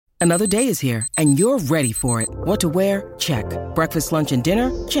Another day is here, and you're ready for it. What to wear? Check. Breakfast, lunch, and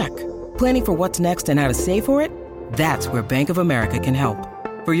dinner? Check. Planning for what's next and how to save for it? That's where Bank of America can help.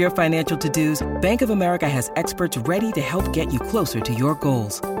 For your financial to-dos, Bank of America has experts ready to help get you closer to your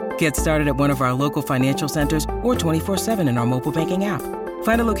goals. Get started at one of our local financial centers or 24/7 in our mobile banking app.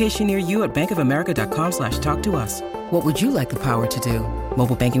 Find a location near you at bankofamerica.com/talktous. What would you like the power to do?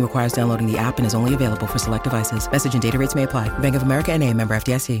 Mobile banking requires downloading the app and is only available for select devices. Message and data rates may apply. Bank of America N.A., member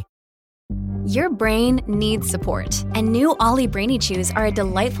FDIC. Your brain needs support, and new Ollie Brainy Chews are a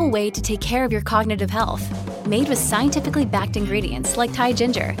delightful way to take care of your cognitive health. Made with scientifically backed ingredients like Thai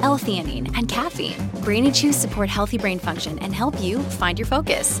ginger, L-theanine, and caffeine, Brainy Chews support healthy brain function and help you find your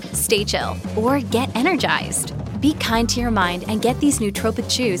focus, stay chill, or get energized. Be kind to your mind and get these nootropic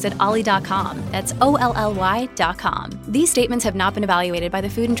chews at ollie.com. That's OLLY.com. These statements have not been evaluated by the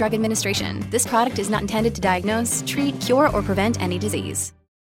Food and Drug Administration. This product is not intended to diagnose, treat, cure, or prevent any disease.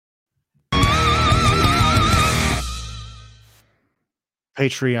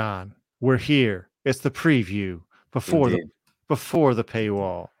 Patreon, we're here. It's the preview before the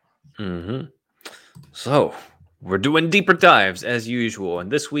paywall. Mm-hmm. So we're doing deeper dives as usual, and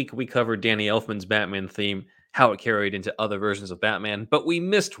this week we covered Danny Elfman's Batman theme, how it carried into other versions of Batman, but we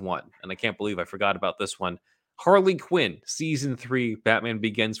missed one, and I can't believe I forgot about this one. Harley Quinn, Season 3, Batman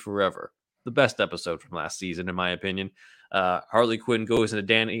Begins Forever. The best episode from last season, in my opinion. Harley Quinn goes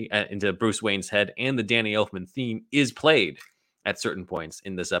into Bruce Wayne's head, and the Danny Elfman theme is played at certain points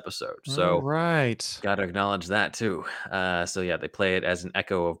in this episode. So right, gotta acknowledge that too. So yeah, they play it as an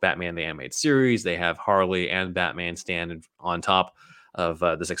echo of Batman the Animated Series. They have Harley and Batman stand on top of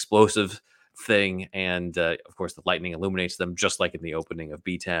this explosive thing, and of course the lightning illuminates them just like in the opening of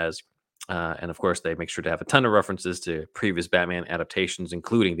BTAS. And of course they make sure to have a ton of references to previous Batman adaptations,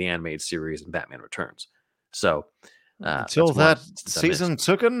 including the Animated Series and Batman Returns. So until that season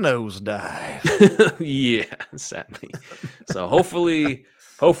took a nosedive. Yeah, sadly. So hopefully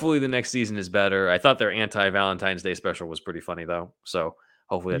the next season is better. I thought their anti-Valentine's Day special was pretty funny though. So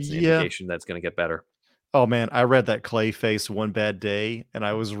hopefully that's an indication that's going to get better. Oh man, I read that Clayface One Bad Day, and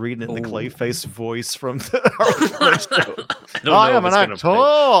I was reading it in the Clayface voice from the show. I am an actor.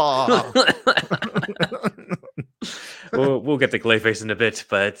 We'll get to Clayface in a bit,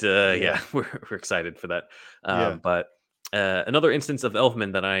 but yeah, we're excited for that. But another instance of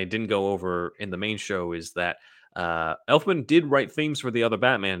Elfman that I didn't go over in the main show is that Elfman did write themes for the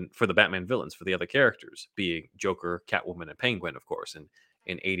Batman villains, for the other characters, being Joker, Catwoman, and Penguin, of course, in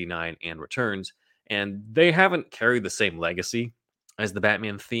 89 and Returns. And they haven't carried the same legacy as the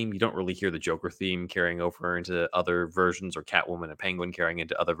Batman theme. You don't really hear the Joker theme carrying over into other versions, or Catwoman and Penguin carrying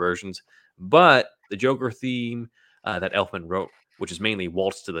into other versions. But the Joker theme that Elfman wrote, which is mainly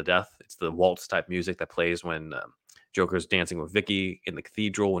Waltz to the Death. It's the waltz type music that plays when Joker's dancing with Vicky in the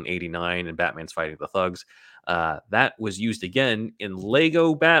cathedral in 89 and Batman's fighting the thugs. That was used again in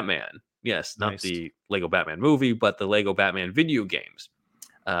Lego Batman. Yes, not the Lego Batman movie, but the Lego Batman video games.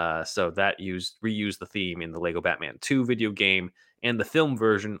 So that reused the theme in the Lego Batman 2 video game and the film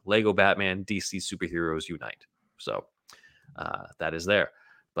version, Lego Batman DC Superheroes Unite. So that is there.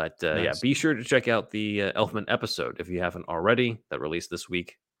 But yeah, be sure to check out the Elfman episode if you haven't already, that released this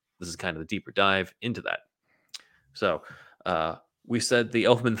week. This is kind of the deeper dive into that. So we said the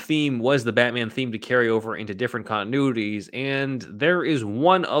Elfman theme was the Batman theme to carry over into different continuities, and there is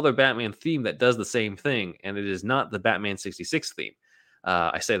one other Batman theme that does the same thing, and it is not the Batman 66 theme.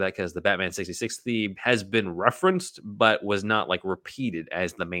 I say that because the Batman 66 theme has been referenced, but was not like repeated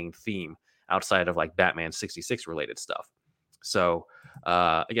as the main theme outside of like Batman 66 related stuff. So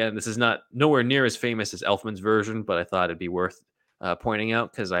again, this is nowhere near as famous as Elfman's version, but I thought it'd be worth pointing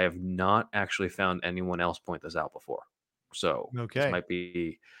out because I have not actually found anyone else point this out before. So this might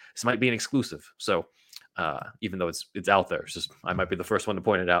be an exclusive. So even though it's out there, I might be the first one to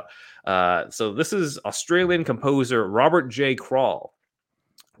point it out. So this is Australian composer Robert J. Krall.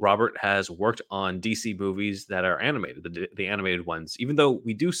 Robert has worked on DC movies that are animated, the animated ones, even though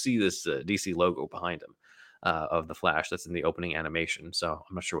we do see this DC logo behind him of the Flash that's in the opening animation. So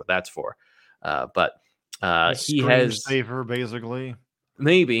I'm not sure what that's for. But he has saver, basically.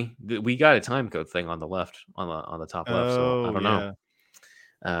 Maybe we got a time code thing on the left, on the top left. So I don't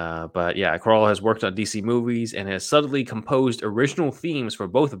know. But yeah, Krall has worked on DC movies and has subtly composed original themes for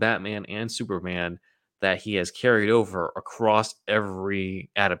both Batman and Superman that he has carried over across every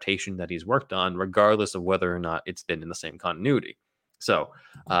adaptation that he's worked on, regardless of whether or not it's been in the same continuity. So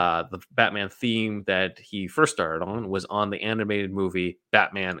the Batman theme that he first started on was on the animated movie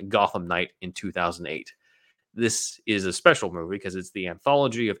Batman Gotham Knight in 2008. This is a special movie because it's the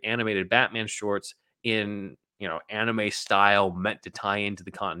anthology of animated Batman shorts in anime style, meant to tie into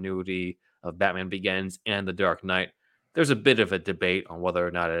the continuity of Batman Begins and The Dark Knight. There's a bit of a debate on whether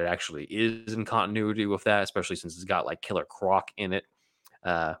or not it actually is in continuity with that, especially since it's got like Killer Croc in it,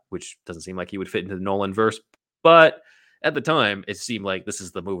 which doesn't seem like he would fit into the Nolan verse. But at the time, it seemed like this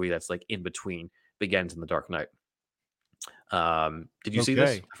is the movie that's like in between Begins and The Dark Knight. Did you see this?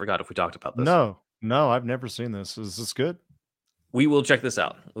 Okay. I forgot if we talked about this. No, I've never seen this. Is this good? We will check this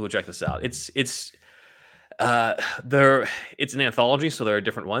out. It's an anthology, so there are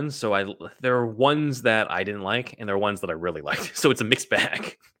different ones. So there are ones that I didn't like, and there are ones that I really liked. So it's a mixed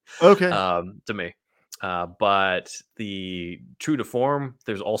bag. Okay. To me. But the true to form,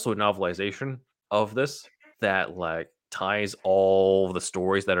 there's also a novelization of this that like ties all the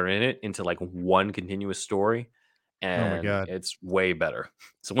stories that are in it into like one continuous story. Oh my And God. it's way better.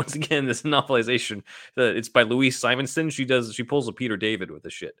 So once again, this novelization, it's by Louise Simonson. She pulls a Peter David with the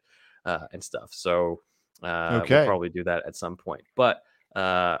shit and stuff. So we'll probably do that at some point. But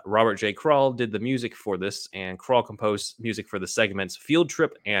Robert J. Kral did the music for this, and Kral composed music for the segments Field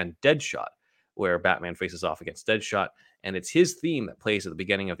Trip and Deadshot, where Batman faces off against Deadshot. And it's his theme that plays at the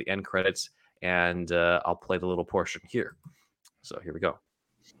beginning of the end credits. And I'll play the little portion here. So here we go.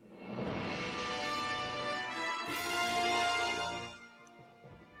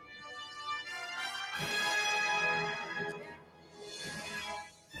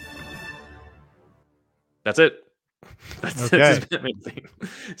 That's it. That's his Batman theme.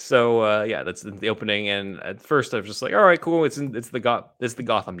 So that's the opening. And at first I was just like, all right, cool. It's the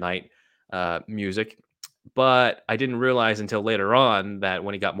Gotham Knight music. But I didn't realize until later on that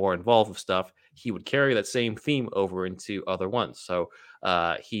when he got more involved with stuff, he would carry that same theme over into other ones. So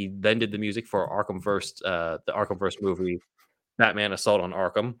he then did the music for the Arkhamverse movie, Batman Assault on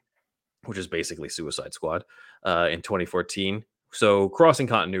Arkham, which is basically Suicide Squad, in 2014. So crossing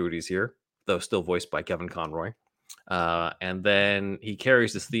continuities here, though still voiced by Kevin Conroy. And then he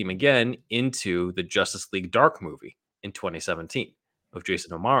carries this theme again into the Justice League Dark movie in 2017 of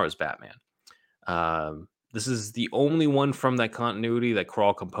Jason O'Mara's Batman. This is the only one from that continuity that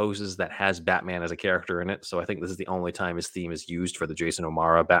Kral composes that has Batman as a character in it. So I think this is the only time his theme is used for the Jason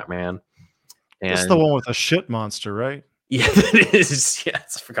O'Mara Batman. And that's the one with the shit monster, right? Yeah, it is.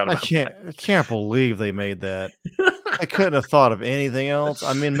 Yes, I forgot about that. I can't believe they made that. I couldn't have thought of anything else.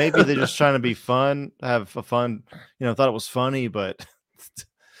 I mean, maybe they're just trying to be fun, have a fun, thought it was funny, but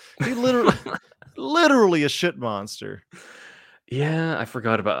he literally a shit monster. Yeah, I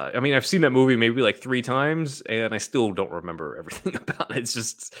forgot about it. I mean, I've seen that movie maybe like 3 times, and I still don't remember everything about it. It's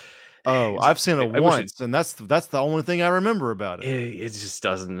just... I've seen it once, and that's the only thing I remember about it. It just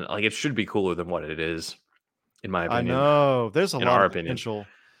doesn't... Like, it should be cooler than what it is, in my opinion. I know. There's a lot of potential.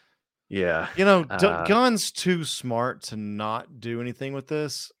 Yeah. Gunn's too smart to not do anything with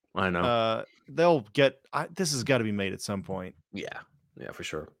this. I know. This has got to be made at some point. Yeah, for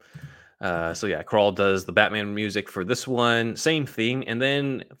sure. Kral does the Batman music for this one, same theme, and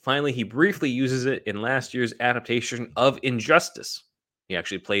then finally he briefly uses it in last year's adaptation of Injustice. He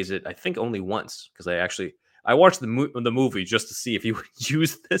actually plays it, I think, only once, because I watched the movie just to see if he would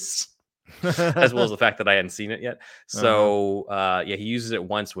use this, as well as the fact that I hadn't seen it yet. So he uses it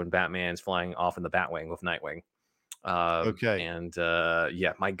once when Batman's flying off in the Batwing with Nightwing. And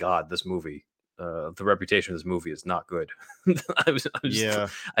my God, this movie. The reputation of this movie is not good.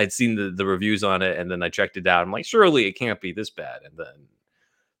 I'd seen the reviews on it, and then I checked it out. I'm like, surely it can't be this bad. And then,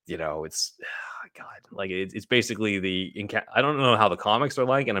 it's it's basically I don't know how the comics are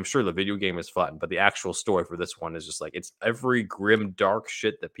like, and I'm sure the video game is fun, but the actual story for this one is just like, it's every grim, dark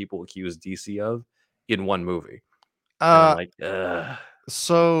shit that people accuse DC of in one movie. I'm like, ugh.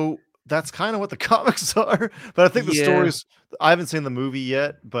 So that's kind of what the comics are, but I think the stories. I haven't seen the movie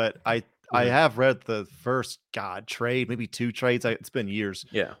yet, but I have read the first trade, maybe 2 trades. It's been years.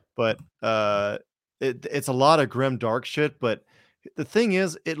 Yeah. But it's a lot of grim dark shit. But the thing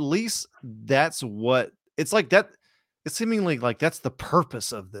is, at least that's what it's like. That it's seemingly like that's the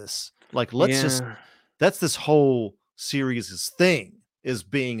purpose of this. Like, that's this whole series' thing, is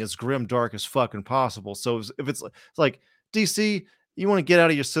being as grim dark as fucking possible. So if it's like DC, you want to get out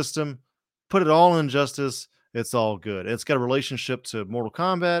of your system, put it all in Injustice. It's all good. It's got a relationship to Mortal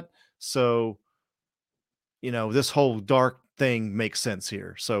Kombat. So, this whole dark thing makes sense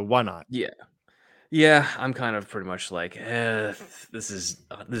here. So why not? Yeah. I'm kind of pretty much like, this is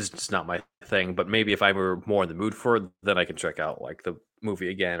just not my thing. But maybe if I were more in the mood for it, then I can check out like the movie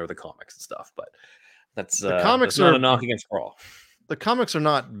again or the comics and stuff. But that's the comics not a knock against Kral. The comics are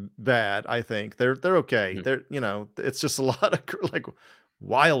not bad. I think they're okay. They're it's just a lot of like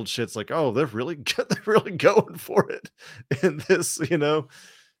wild shit's like, oh, they're really good. They're really going for it in this.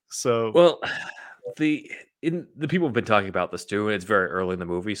 So well, the the people have been talking about this too, and it's very early in the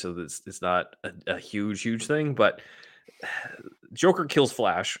movie, so it's not a huge thing. But Joker kills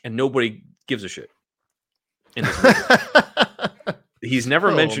Flash, and nobody gives a shit in this movie. He's never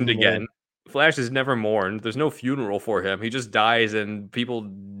Oh, mentioned man. again. Flash is never mourned. There's no funeral for him. He just dies, and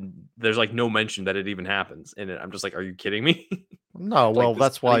there's like no mention that it even happens. And I'm just like, are you kidding me? No, Like well, this is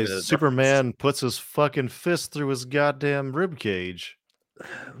that's not why even a reference. Superman puts his fucking fist through his goddamn rib cage.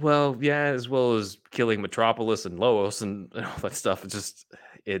 Well, yeah, as well as killing Metropolis and Lois and all that stuff.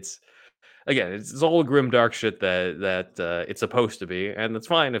 It's again, it's all grim dark shit that it's supposed to be, and it's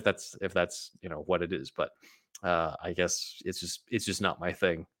fine if that's what it is. But I guess it's just not my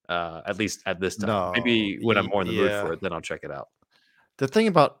thing. At least at this time. No, Maybe when I'm more in the mood for yeah. it, then I'll check it out. The thing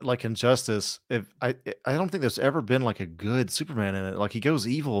about like Injustice, if I don't think there's ever been like a good Superman in it. Like he goes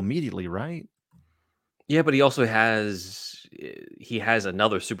evil immediately, right? Yeah, but he has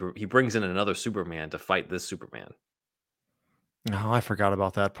another super. He brings in another Superman to fight this Superman. No, I forgot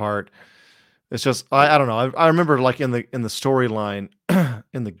about that part. It's just Yeah. I don't know. I remember like in the storyline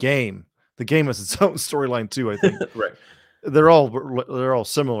in the game. The game has its own storyline too. I think Right. they're all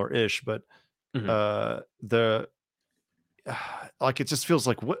similar-ish, but Mhm. the like it just feels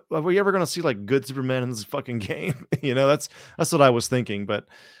like what are we ever gonna see like good Superman in this fucking game? That's what I was thinking. But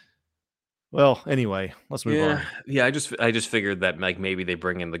well, anyway, let's move Yeah, on. yeah. I just figured that like maybe they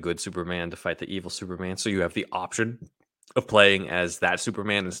bring in the good Superman to fight the evil Superman, so you have the option of playing as that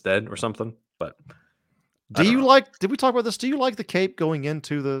Superman instead or something. But I Do don't you know. like? Did we talk about this? Do you like the cape going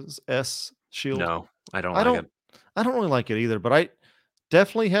into the S shield? No, I don't I like don't. it. I don't really like it either, but I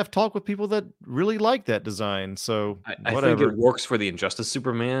definitely have talked with people that really like that design. So I think it whatever. works for the Injustice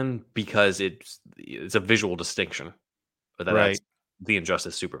Superman because it's a visual distinction that that's Right. the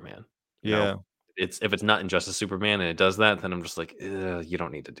Injustice Superman. You know, Yeah. it's if it's not Injustice Superman and it does that, then I'm just like, "Ugh, you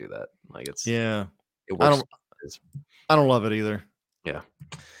don't need to do that. Like Yeah. it I works. don't. I don't love it either. Yeah.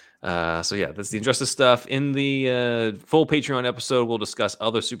 So yeah, that's the Injustice stuff. In the full Patreon episode, we'll discuss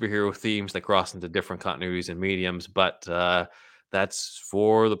other superhero themes that cross into different continuities and mediums, but that's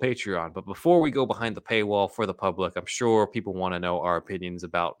for the Patreon. But before we go behind the paywall for the public, I'm sure people want to know our opinions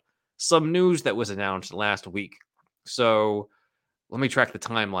about some news that was announced last week. So let me track the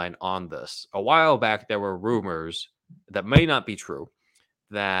timeline on this. A while back, there were rumors that may not be true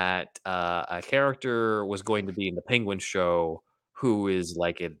that a character was going to be in the Penguin show who is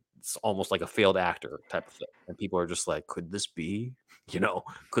like it's almost like a failed actor type of thing, and people are just like, could this be? You know,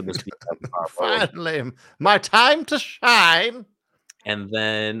 could this be powerful? Finally, my time to shine. And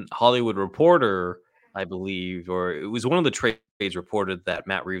then Hollywood Reporter, I believe, or it was one of the trades reported that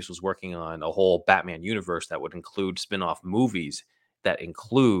Matt Reeves was working on a whole Batman universe that would include spin-off movies that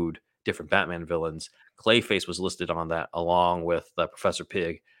include different Batman villains. Clayface was listed on that along with Professor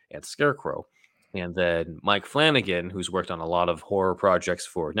Pig and Scarecrow. And then Mike Flanagan, who's worked on a lot of horror projects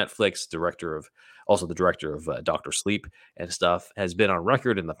for Netflix, also the director of Doctor Sleep and stuff, has been on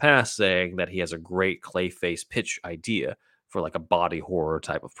record in the past saying that he has a great Clayface pitch idea for like a body horror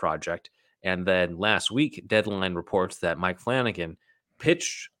type of project. And then last week, Deadline reports that Mike Flanagan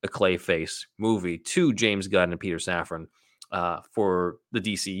pitched a Clayface movie to James Gunn and Peter Safran for the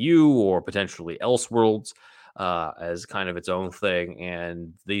DCU or potentially Elseworlds as kind of its own thing.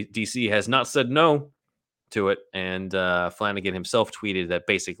 And the DC has not said no to it. And Flanagan himself tweeted that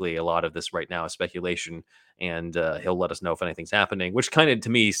basically a lot of this right now is speculation, and he'll let us know if anything's happening. Which kind of to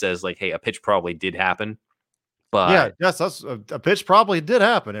me says like, hey, a pitch probably did happen, Yeah, but yes, that's a pitch probably did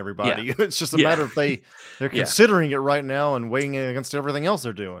happen, yeah, everybody. It's just a yeah, matter of they're yeah. considering it right now and weighing it against everything else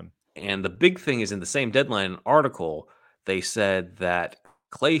they're doing. And the big thing is in the same Deadline article, they said that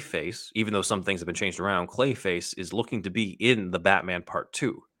Clayface, even though some things have been changed around, Clayface is looking to be in the Batman Part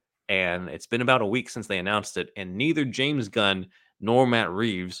 2. And it's been about a week since they announced it, and neither James Gunn nor Matt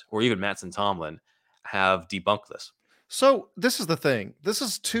Reeves or even Mattson Tomlin have debunked this. So this is the thing. This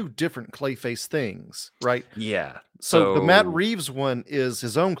is two different Clayface things, right? Yeah. So the Matt So Reeves one is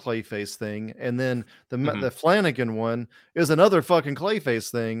his own Clayface thing, and then mhm. the Flanagan one is another fucking Clayface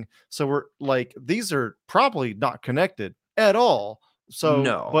thing. So we're like, these are probably not connected at all. So,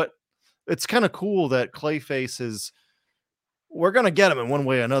 No. but it's kind of cool that Clayface is. We're gonna get him in one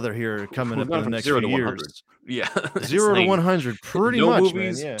way or another here coming We've up in gone the from next 0 few to 100. years. Yeah. It's 0 to like 100, pretty no much, man.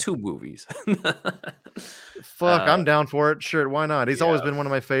 movies, Yeah. 2 movies. Fuck, uh, I'm down for it. Sure, why not? He's always yeah. been one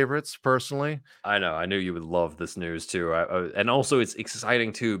of my favorites personally. I know. I knew you would love this news too. And also, it's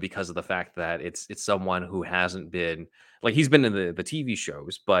exciting too because of the fact that it's someone who hasn't been like he's been in the TV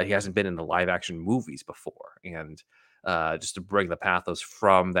shows, but he hasn't been in the live action movies before. And just to bring the pathos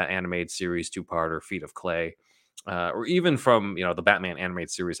from that animated series two parter Feet of Clay, or even from the Batman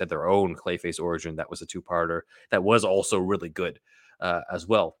animated series had their own Clayface origin that was a two-parter that was also really good as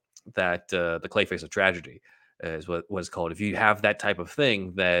well. That the Clayface of Tragedy is what was called. If you have that type of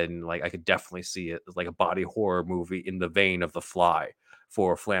thing, then like I could definitely see it as like a body horror movie in the vein of The Fly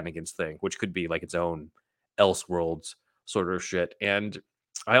for Flanagan's thing, which could be like its own Elseworlds sort of shit. And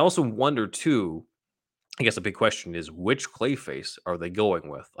I also wonder too. I guess a big question is which Clayface are they going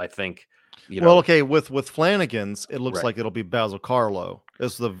with? I think, Well, okay, with Flanagan's, it looks right. like it'll be Basil Carlo.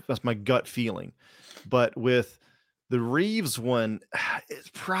 That's my gut feeling. But with the Reeves one, it's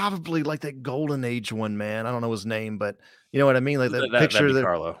probably like that Golden Age one, man. I don't know his name, but you know what I mean? Like that That'd picture be there.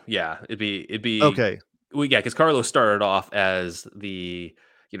 Carlo. Yeah, it'd be Okay. well, yeah, because Carlo started off as the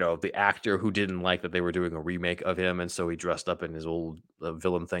actor who didn't like that they were doing a remake of him, and so he dressed up in his old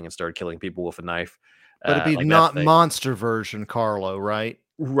villain thing and started killing people with a knife, But it'd be like that not thing. monster version Carlo, right?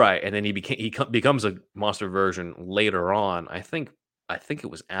 Right, and then becomes a monster version later on. I think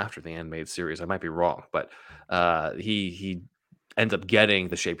it was after the animated series. I might be wrong, but he ends up getting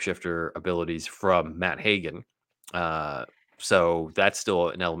the shapeshifter abilities from Matt Hagen. Uh, so that's still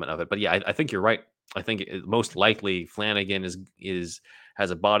an element of it. But yeah, I think you're right. I think most likely Flanagan has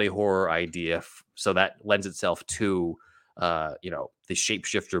a body horror idea, so that lends itself to the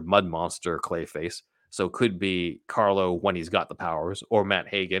shapeshifter mud monster Clayface. So it could be Carlo when he's got the powers, or Matt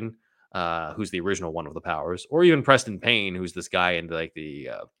Hagen, who's the original one of the powers, or even Preston Payne, who's this guy in like the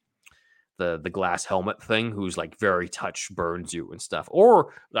glass helmet thing, who's like very touch burns you and stuff.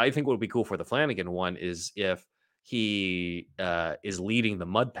 Or I think what would be cool for the Flanagan one is if he is leading the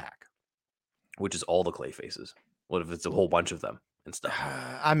Mud Pack, which is all the Clayfaces. What if it's a whole bunch of them and stuff?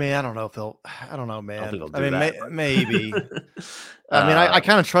 I mean, I don't know if they'll. I don't know, I don't think man. they'll I do mean, that. maybe. But I mean, I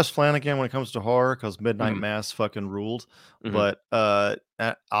kind of trust Flanagan when it comes to horror because Midnight mhm, Mass fucking ruled. mhm. But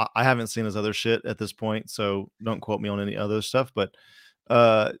I haven't seen his other shit at this point, so don't quote me on any other stuff. But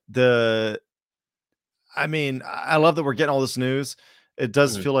the I mean, I love that we're getting all this news. It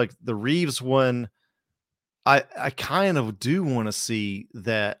does Mhm. feel like the Reeves one. I kind of do want to see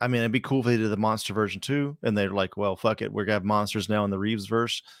that. I mean, it'd be cool if they did the monster version too, and they're like, "Well, fuck it, we're gonna have monsters now in the Reeves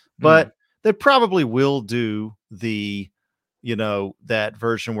verse." Mhm. But they probably will do that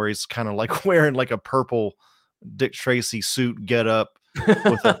version where he's kind of like wearing like a purple Dick Tracy suit, get up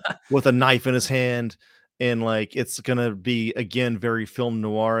with a knife in his hand, and like it's gonna be again very film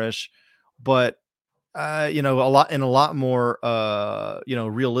noirish, but a lot more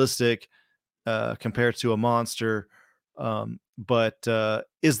realistic compared to a monster. But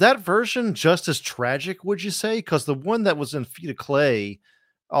is that version just as tragic, would you say? Because the one that was in Feet of Clay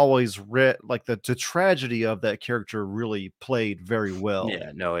always read like the tragedy of that character really played very well.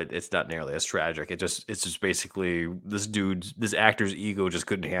 Yeah, no, it's not nearly as tragic. It's just basically this actor's ego just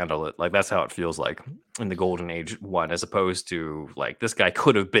couldn't handle it. Like that's how it feels like in the Golden Age one, as opposed to like this guy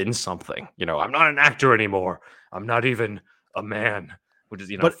could have been something. I'm not an actor anymore. I'm not even a man, which is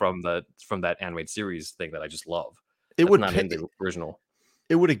But from that animated series thing that I just love. it That's would not in pa- the original.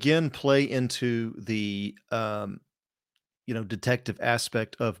 it would again play into the detective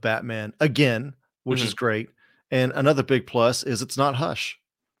aspect of Batman again, which is Mhm. great. And another big plus is it's not Hush.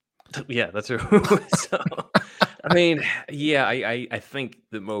 Yeah, that's true. So, I mean, yeah, I think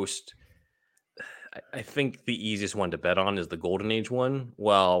the most I think the easiest one to bet on is the Golden Age one.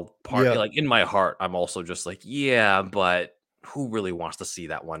 Well, Yeah, like in my heart, I'm also just like, yeah, but who really wants to see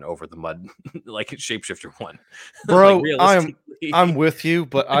that one over the mud, like shapeshifter one? Like bro, I'm realistically, with you,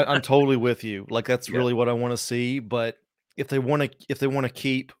 but I'm totally with you. Like that's yeah, really what I want to see. But if they want to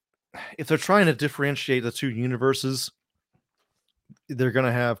keep, if they're trying to differentiate the two universes, they're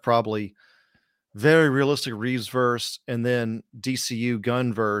gonna have probably very realistic Reeves verse, and then DCU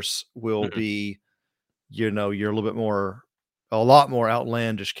Gunverse will mhm, be, you're a little bit more, a lot more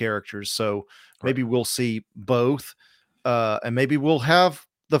outlandish characters. So right, maybe we'll see both, and maybe we'll have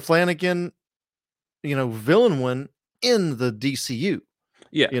the Flanagan, villain one in the DCU.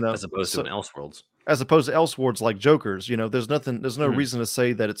 yeah, You know, as opposed to so an Elseworlds. as opposed to Elseworlds like Jokers, there's no Mhm, reason to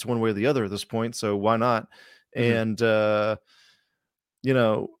say that it's one way or the other at this point. So why not? mhm. And you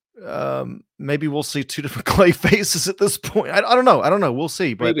know, maybe we'll see two different clay faces at this point. I don't know. I don't know. We'll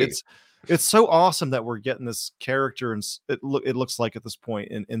see. But Maybe, it's so awesome that we're getting this character, and it looks like at this point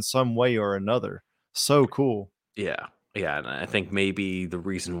in some way or another. So cool. yeah. Yeah, and I think maybe the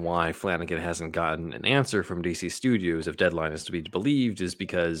reason why Flanagan hasn't gotten an answer from DC Studios, if Deadline is to be believed, is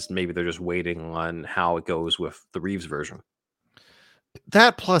because maybe they're just waiting on how it goes with the Reeves version.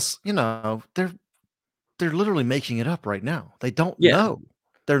 That plus, they're literally making it up right now. They don't Yeah, know.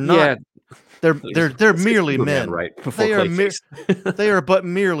 They're not. yeah. They're Let's get merely Superman men. right before They are mere. Clayface. They are but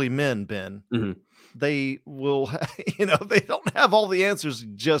merely men, Ben. Mhm. they will, they don't have all the answers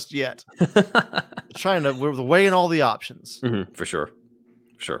just yet. We're weighing all the options. For sure.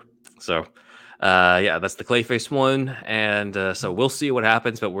 So, yeah, that's the Clayface one, and so we'll see what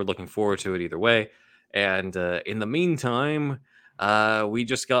happens, but we're looking forward to it either way. And in the meantime, we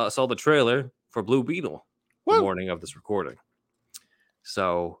just saw the trailer for Blue Beetle the Woo! morning of this recording.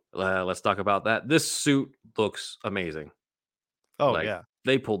 So let's talk about that. This suit looks amazing. Oh, yeah.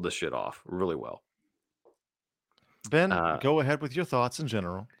 They pulled this shit off really well. Ben, go ahead with your thoughts in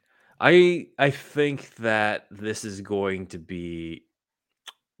general. I think that this is going to be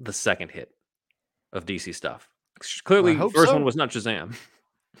the second hit of DC stuff. Clearly, the first one was not Shazam.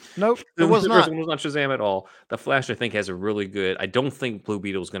 Nope, it was The not. first one was not Shazam at all. The Flash, I think, has a really good. I don't think Blue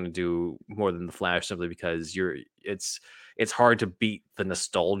Beetle is going to do more than the Flash simply because it's hard to beat the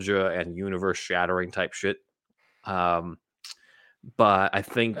nostalgia and universe shattering type shit. But I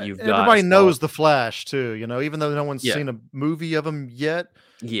think everybody knows the Flash too. Even though no one's seen a movie of him yet.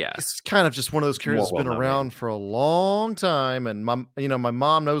 Yeah, it's kind of just one of those characters that's been around for a long time, and my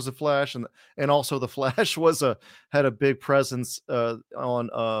mom knows the Flash, and also the Flash had a big presence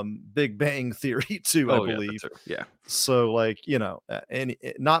on Big Bang Theory too, I believe. Yeah. So and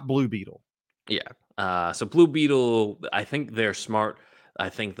not Blue Beetle. Yeah. So Blue Beetle, I think they're smart. I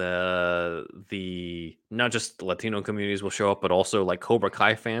think the not just the Latino communities will show up, but also like Cobra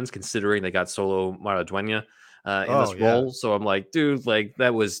Kai fans, considering they got Solo Maraduena in this role. So I'm like, dude, like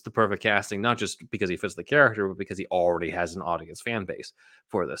that was the perfect casting, not just because he fits the character, but because he already has an audience fan base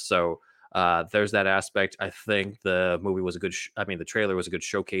for this. So there's that aspect. I think the movie was the trailer was a good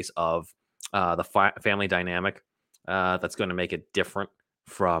showcase of the family dynamic that's going to make it different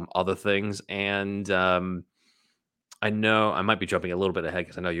from other things. And I know I might be jumping a little bit ahead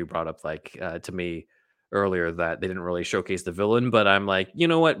because I know you brought up to me earlier that they didn't really showcase the villain, but I'm like, you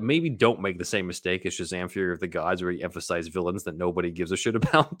know what? Maybe don't make the same mistake as Shazam: Fury of the Gods, where you emphasize villains that nobody gives a shit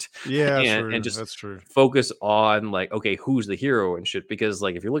about. Yeah, and just that's true. Focus on okay, who's the hero and shit. Because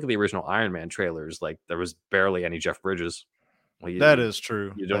if you look at the original Iron Man trailers, there was barely any Jeff Bridges. That is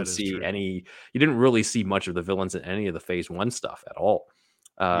true. You don't see any. You didn't really see much of the villains in any of the Phase 1 stuff at all.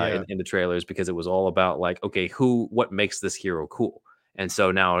 In the trailers, because it was all about okay, what makes this hero cool. And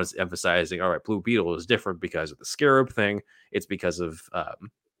so now it's emphasizing, all right, Blue Beetle is different because of the Scarab thing. It's because of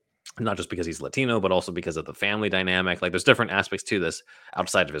not just because he's Latino, but also because of the family dynamic. There's different aspects to this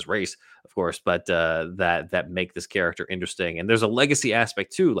outside of his race, of course, but that make this character interesting. And there's a legacy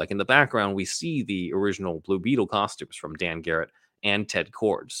aspect too. In the background, we see the original Blue Beetle costumes from Dan Garrett and Ted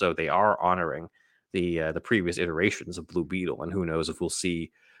Kord, so they are honoring the previous iterations of Blue Beetle, and who knows if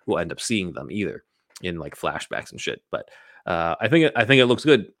we'll end up seeing them either in flashbacks and shit. But I think it looks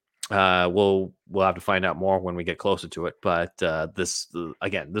good. We'll have to find out more when we get closer to it. But this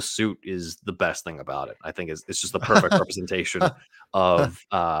suit is the best thing about it. I think it's just the perfect representation of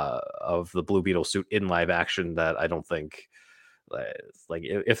the Blue Beetle suit in live action. That I don't think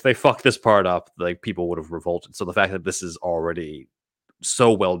if they fuck this part up, people would have revolted. So the fact that this is already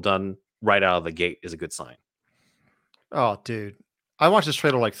so well done right out of the gate is a good sign. Oh, dude. I watched this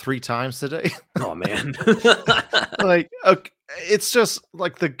trailer 3 times today. Oh man. Okay, it's just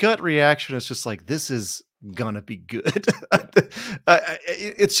the gut reaction is just this is gonna be good.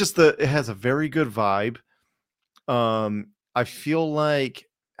 It's just it has a very good vibe. I feel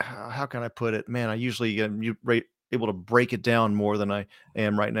how can I put it? Man, I usually am able to break it down more than I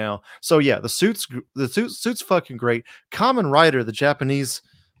am right now. So yeah, the suit's fucking great. Kamen Rider, the Japanese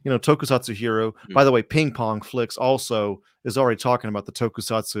tokusatsu hero. By the way, Ping Pong Flicks also is already talking about the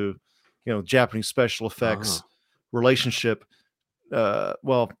tokusatsu, Japanese special effects relationship.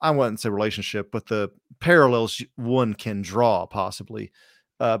 Well, I wouldn't say relationship, but the parallels one can draw possibly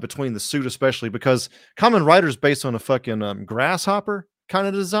between the suit, especially because Kamen Rider is based on a fucking grasshopper kind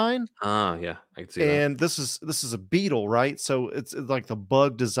of design. Yeah, I can see and that. This is a beetle, right? So it's the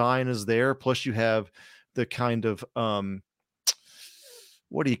bug design is there. Plus you have the kind of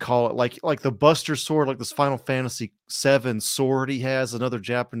what do you call it? Like the Buster Sword, like this Final Fantasy VII sword he has, another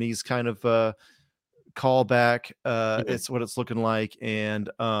Japanese kind of callback. It's what it's looking like. And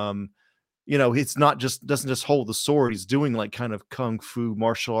it's not doesn't just hold the sword. He's doing kind of kung fu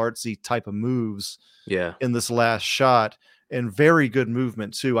martial artsy type of moves. Yeah. In this last shot, and very good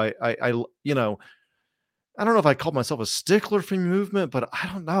movement too. I don't know if I call myself a stickler for movement, but I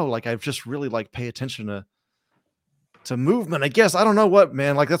don't know. I've just really pay attention to to movement. I guess I don't know what,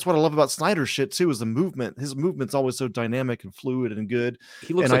 man. Like that's what I love about Snyder's shit too, is the movement. His movement's always so dynamic and fluid and good.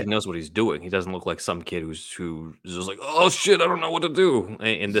 He looks And like he knows what he's doing. He doesn't look like some kid who's just like, oh shit, I don't know what to do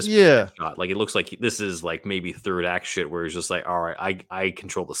in this yeah, shot. Like it looks like this is like maybe third act shit where he's just like, all right, I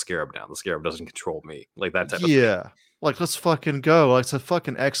control the Scarab now. The Scarab doesn't control me. Like that type of thing. yeah. Like let's fucking go. Like it's a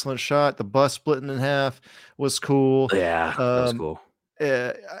fucking excellent shot. The bus splitting in half was cool. Yeah, that was Um, cool.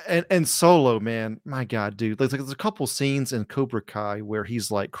 and Solo, man, my God, dude. There's a couple scenes in Cobra Kai where he's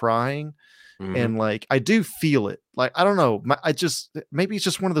like crying, Mhm. and like I do feel it. Like I don't know, I just maybe it's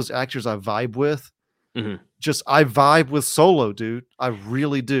just one of those actors I vibe with. Mhm. Just I vibe with Solo, dude. I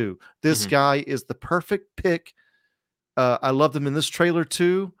really do. This Mhm. guy is the perfect pick. I love them in this trailer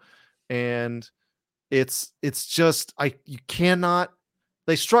too, and it's just you cannot.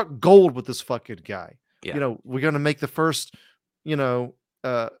 They struck gold with this fucking guy. Yeah. We're gonna make the first, you know,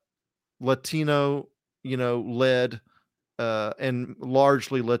 uh, Latino, led and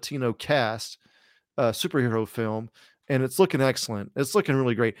largely Latino cast superhero film, and it's looking excellent. It's looking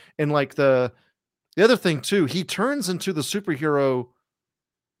really great. And like the other thing too, he turns into the superhero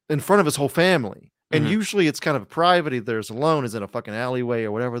in front of his whole family. And Mhm. usually it's kind of private. Either there's alone, is in a fucking alleyway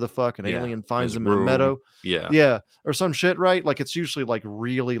or whatever the fuck. An Yeah. alien In finds his him in a room. meadow. Yeah. Yeah. Or some shit, right? Like it's usually like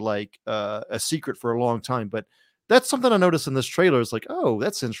really like a secret for a long time. But that's something I noticed in this trailer. Is like, oh,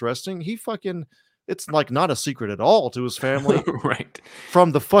 that's interesting. It's like not a secret at all to his family Right.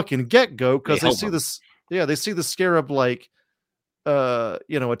 from the fucking get-go, They because they help see him. this, yeah, they see the scarab like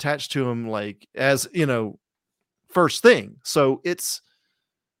attached to him, like as first thing. So it's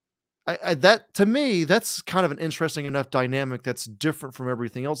that to me, that's kind of an interesting enough dynamic that's different from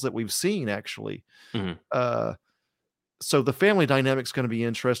everything else that we've seen actually. Mhm. Uh so the family dynamic's going to be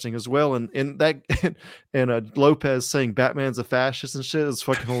interesting as well, and that and Lopez saying Batman's a fascist and shit is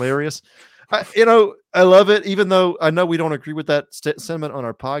fucking hilarious. I love it, even though I know we don't agree with that sentiment on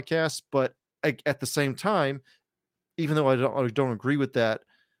our podcast, but at the same time, even though I don't agree with that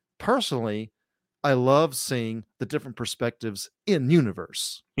personally, I love seeing the different perspectives in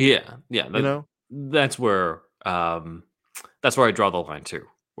universe. Yeah. Yeah. You know? That's where that's where I draw the line too.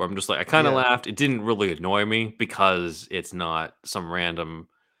 Where I'm just like, I kind of Yeah. laughed. It didn't really annoy me because it's not some random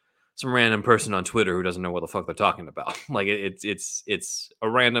person on Twitter who doesn't know what the fuck they're talking about. Like it's a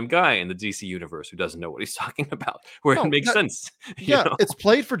random guy in the DC universe who doesn't know what he's talking about. Where it No, makes sense, you yeah, know. it's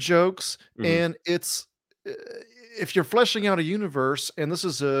played for jokes, Mhm. and it's uh, if you're fleshing out a universe, and this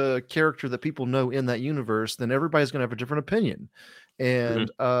is a character that people know in that universe, then everybody's going to have a different opinion, Mhm.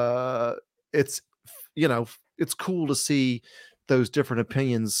 and it's it's cool to see those different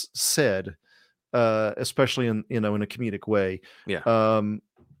opinions said, especially in a comedic way. Yeah. Um,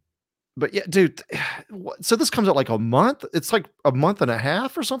 but yeah, dude, so this comes out like a month. It's like a month and a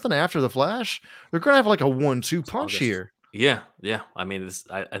half or something after the Flash. They're gonna have like a 1-2 It's punch August. here. Yeah, yeah. I mean,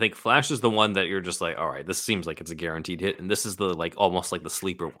 I think Flash is the one that you're just like, all right, this seems like it's a guaranteed hit, and this is the like almost like the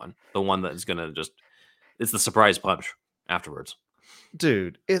sleeper one, the one that's gonna just it's the surprise punch afterwards.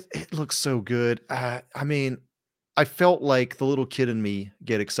 Dude, it looks so good. I mean, I felt like the little kid in me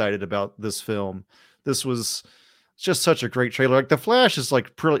get excited about this film. This was just such a great trailer. Like the Flash is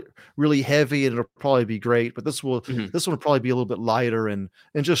like really heavy and it'll probably be great, but Hmm. this one will probably be a little bit lighter and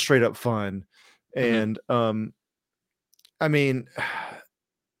just straight up fun. Hmm. And I mean,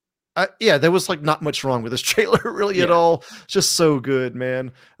 yeah, there was like not much wrong with this trailer really at Yeah. all. Just so good,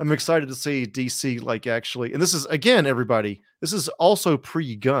 man. I'm excited to see DC like actually, and this is again, everybody. This is also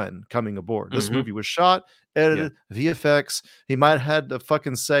pre-Gun coming aboard. This Hmm. movie was shot, Yeah. edited, VFX. He might have had the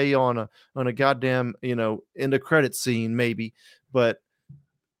fucking say on a goddamn end of credit scene maybe, but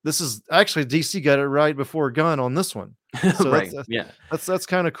this is actually DC got it right before Gun on this one. So Right. Yeah. that's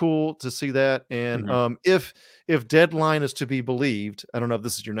kind of cool to see that. And Hmm. if Deadline is to be believed, I don't know if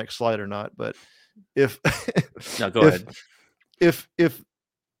this is your next slide or not, but if No, go if ahead. if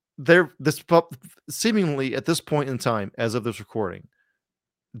they're seemingly at this point in time, as of this recording,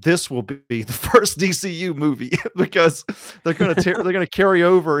 this will be the first DCU movie because they're gonna carry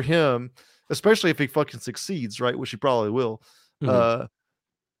over him, especially if he fucking succeeds, right? Which he probably will. Hmm.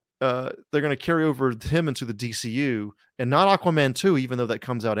 Uh, they're going to carry over him into the DCU and not Aquaman 2, even though that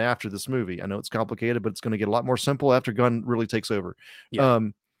comes out after this movie. I know it's complicated, but it's going to get a lot more simple after Gunn really takes over. Yeah.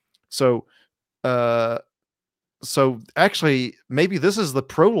 Um, so, uh, so actually, maybe this is the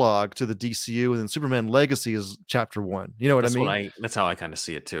prologue to the DCU, and then Superman Legacy is chapter 1. You know what I mean? That's how I kind of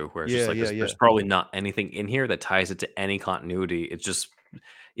see it too. Where it's just Yeah, like yeah, there's yeah. probably not anything in here that ties it to any continuity. It's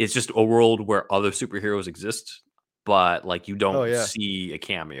just a world where other superheroes exist, but like you Oh don't yeah. see a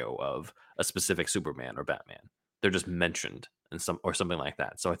cameo of a specific Superman or Batman. They're just mentioned. and something like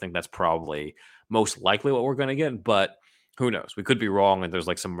that. So I think that's probably most likely what we're going to get, but who knows? We could be wrong, and there's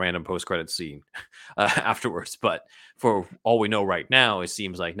like some random post-credit scene afterwards. But for all we know right now, it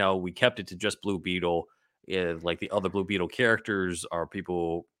seems like no, we kept it to just Blue Beetle. Like the other Blue Beetle characters are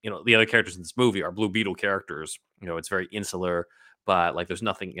people, the other characters in this movie are Blue Beetle characters. It's very insular, but like there's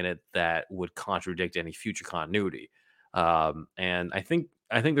nothing in it that would contradict any future continuity. And I think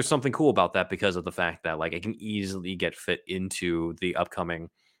there's something cool about that because of the fact that like it can easily get fit into the upcoming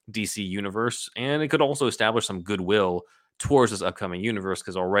DC universe, and it could also establish some goodwill towards this upcoming universe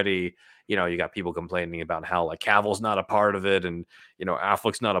because already you got people complaining about how like Cavill's not a part of it, and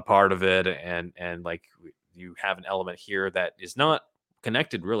Affleck's not a part of it, and like you have an element here that is not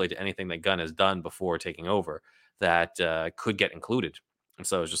connected really to anything that Gunn has done before taking over that could get included. And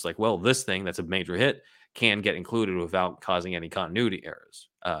so it's just like, well, this thing that's a major hit can get included without causing any continuity errors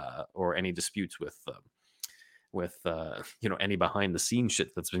or any disputes with any behind the scenes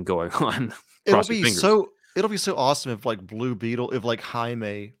shit that's been going on. It'll be so awesome if like Blue Beetle, if like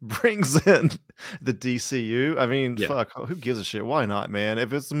Jaime brings in the DCU. I mean, fuck, who gives a shit? Why not, man?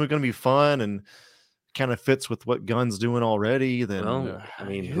 If it's going to be fun and kind of fits with what Gunn's doing already, then I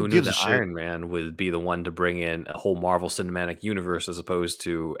mean, who knew that Iron Man would be the one to bring in a whole Marvel Cinematic Universe as opposed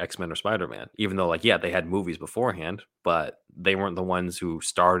to X-Men or Spider-Man? Even though, like, yeah, they had movies beforehand, but they weren't the ones who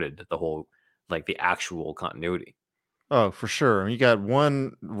started the whole, like, the actual continuity. Oh, for sure. You got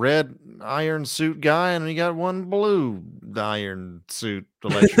one red iron suit guy, and you got one blue iron suit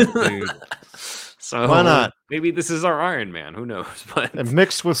electric dude. So why not? Maybe this is our Iron Man. Who knows? But and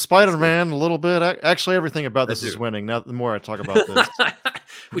mixed with Spider-Man a little bit. Actually, everything about this is winning. Now, the more I talk about this,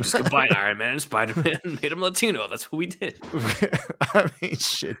 we just combined Iron Man and Spider-Man and made him Latino. That's what we did. I mean,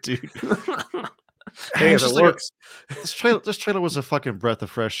 shit, dude. Hey, if it works. This trailer was a fucking breath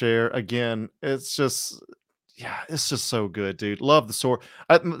of fresh air. Again, it's just. Yeah, it's just so good, dude. Love the sword.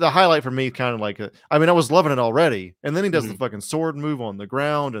 The highlight for me, kind of like, I was loving it already. And then he does the fucking sword move on the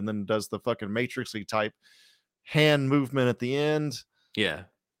ground, and then does the fucking Matrixy type hand movement at the end. Yeah,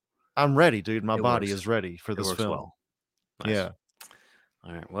 I'm ready, dude. My body is ready for this film. Well. Nice. Yeah.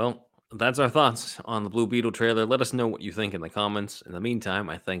 All right. Well, that's our thoughts on the Blue Beetle trailer. Let us know what you think in the comments. In the meantime,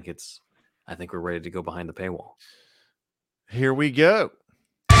 I think we're ready to go behind the paywall. Here we go.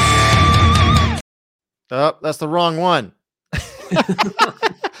 Oh, that's the wrong one.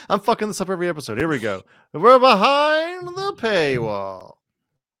 I'm fucking this up every episode. Here we go. We're behind the paywall.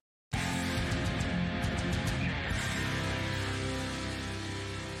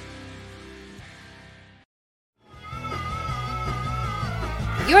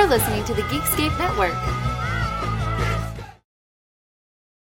 You're listening to the Geekscape Network.